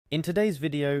In today's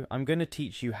video, I'm going to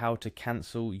teach you how to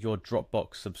cancel your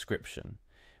Dropbox subscription.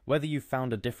 Whether you've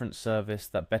found a different service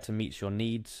that better meets your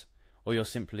needs, or you're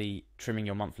simply trimming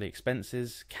your monthly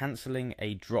expenses, cancelling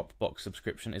a Dropbox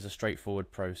subscription is a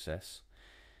straightforward process.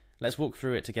 Let's walk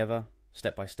through it together,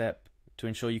 step by step, to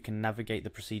ensure you can navigate the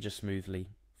procedure smoothly.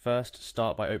 First,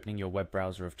 start by opening your web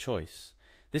browser of choice.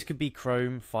 This could be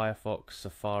Chrome, Firefox,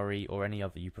 Safari, or any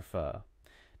other you prefer.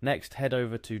 Next, head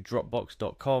over to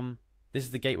Dropbox.com. This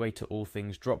is the gateway to all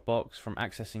things Dropbox, from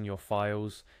accessing your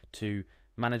files to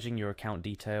managing your account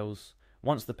details.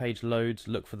 Once the page loads,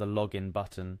 look for the login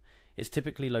button. It's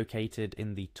typically located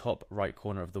in the top right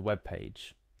corner of the web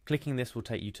page. Clicking this will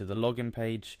take you to the login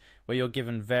page, where you're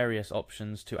given various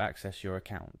options to access your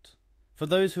account. For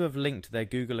those who have linked their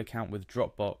Google account with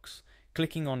Dropbox,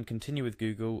 clicking on Continue with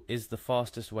Google is the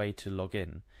fastest way to log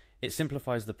in. It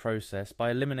simplifies the process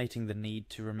by eliminating the need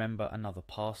to remember another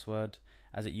password,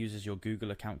 as it uses your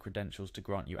Google account credentials to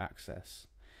grant you access.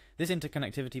 This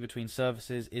interconnectivity between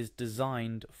services is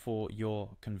designed for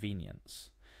your convenience.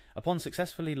 Upon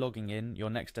successfully logging in, your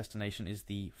next destination is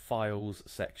the Files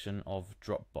section of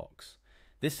Dropbox.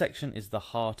 This section is the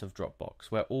heart of Dropbox,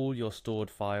 where all your stored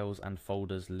files and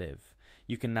folders live.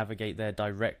 You can navigate there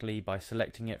directly by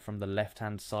selecting it from the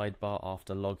left-hand sidebar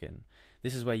after login.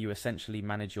 This is where you essentially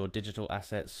manage your digital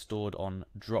assets stored on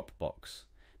Dropbox.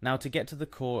 Now, to get to the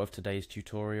core of today's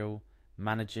tutorial,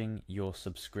 managing your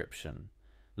subscription.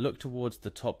 Look towards the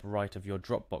top right of your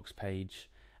Dropbox page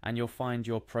and you'll find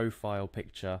your profile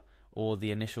picture or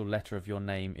the initial letter of your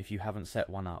name if you haven't set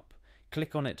one up.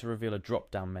 Click on it to reveal a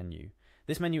drop-down menu.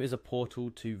 This menu is a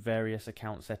portal to various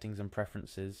account settings and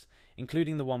preferences,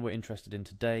 including the one we're interested in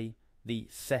today, the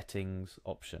Settings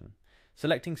option.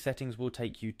 Selecting Settings will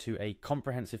take you to a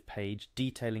comprehensive page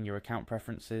detailing your account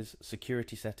preferences,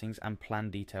 security settings, and plan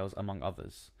details, among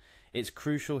others. It's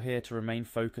crucial here to remain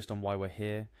focused on why we're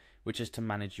here, which is to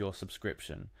manage your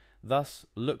subscription. Thus,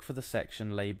 look for the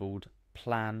section labelled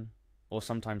Plan, or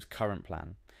sometimes Current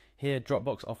Plan. Here,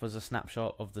 Dropbox offers a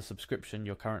snapshot of the subscription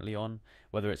you're currently on,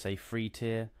 whether it's a free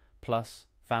tier, plus,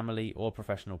 family, or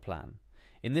professional plan.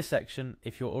 In this section,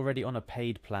 if you're already on a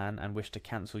paid plan and wish to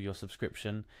cancel your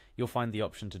subscription, you'll find the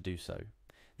option to do so.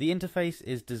 The interface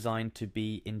is designed to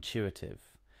be intuitive,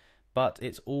 but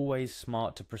it's always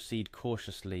smart to proceed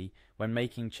cautiously when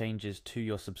making changes to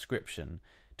your subscription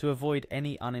to avoid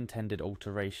any unintended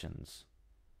alterations.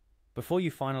 Before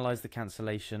you finalize the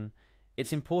cancellation,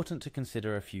 it's important to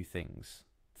consider a few things.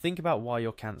 Think about why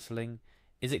you're cancelling.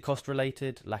 Is it cost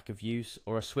related, lack of use,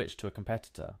 or a switch to a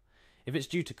competitor? If it's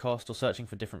due to cost or searching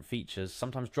for different features,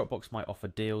 sometimes Dropbox might offer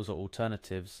deals or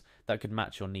alternatives that could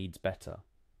match your needs better.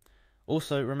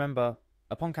 Also, remember,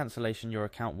 upon cancellation, your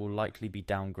account will likely be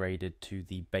downgraded to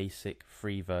the basic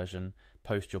free version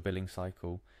post your billing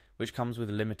cycle, which comes with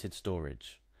limited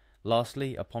storage.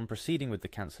 Lastly, upon proceeding with the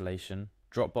cancellation,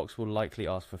 Dropbox will likely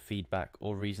ask for feedback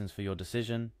or reasons for your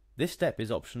decision. This step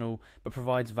is optional, but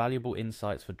provides valuable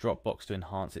insights for Dropbox to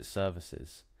enhance its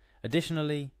services.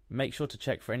 Additionally, make sure to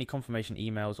check for any confirmation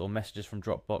emails or messages from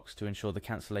Dropbox to ensure the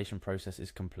cancellation process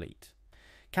is complete.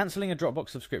 Cancelling a Dropbox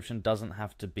subscription doesn't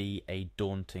have to be a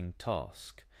daunting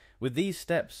task. With these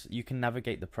steps, you can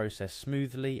navigate the process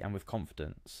smoothly and with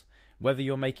confidence. Whether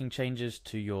you're making changes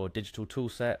to your digital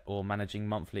toolset or managing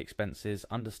monthly expenses,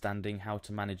 understanding how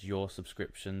to manage your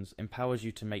subscriptions empowers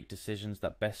you to make decisions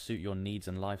that best suit your needs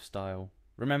and lifestyle.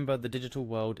 Remember, the digital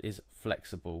world is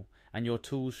flexible, and your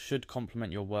tools should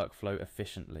complement your workflow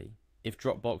efficiently. If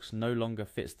Dropbox no longer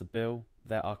fits the bill,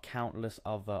 there are countless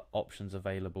other options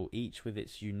available, each with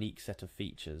its unique set of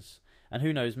features. And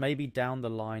who knows, maybe down the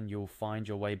line you'll find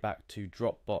your way back to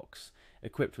Dropbox,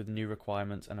 equipped with new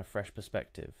requirements and a fresh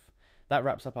perspective. That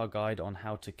wraps up our guide on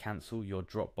how to cancel your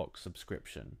Dropbox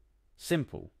subscription.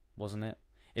 Simple, wasn't it?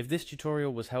 If this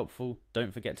tutorial was helpful,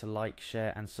 don't forget to like,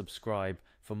 share, and subscribe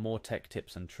for more tech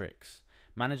tips and tricks.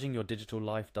 Managing your digital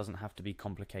life doesn't have to be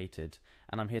complicated,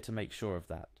 and I'm here to make sure of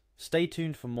that. Stay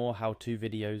tuned for more how-to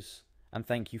videos, and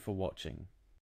thank you for watching.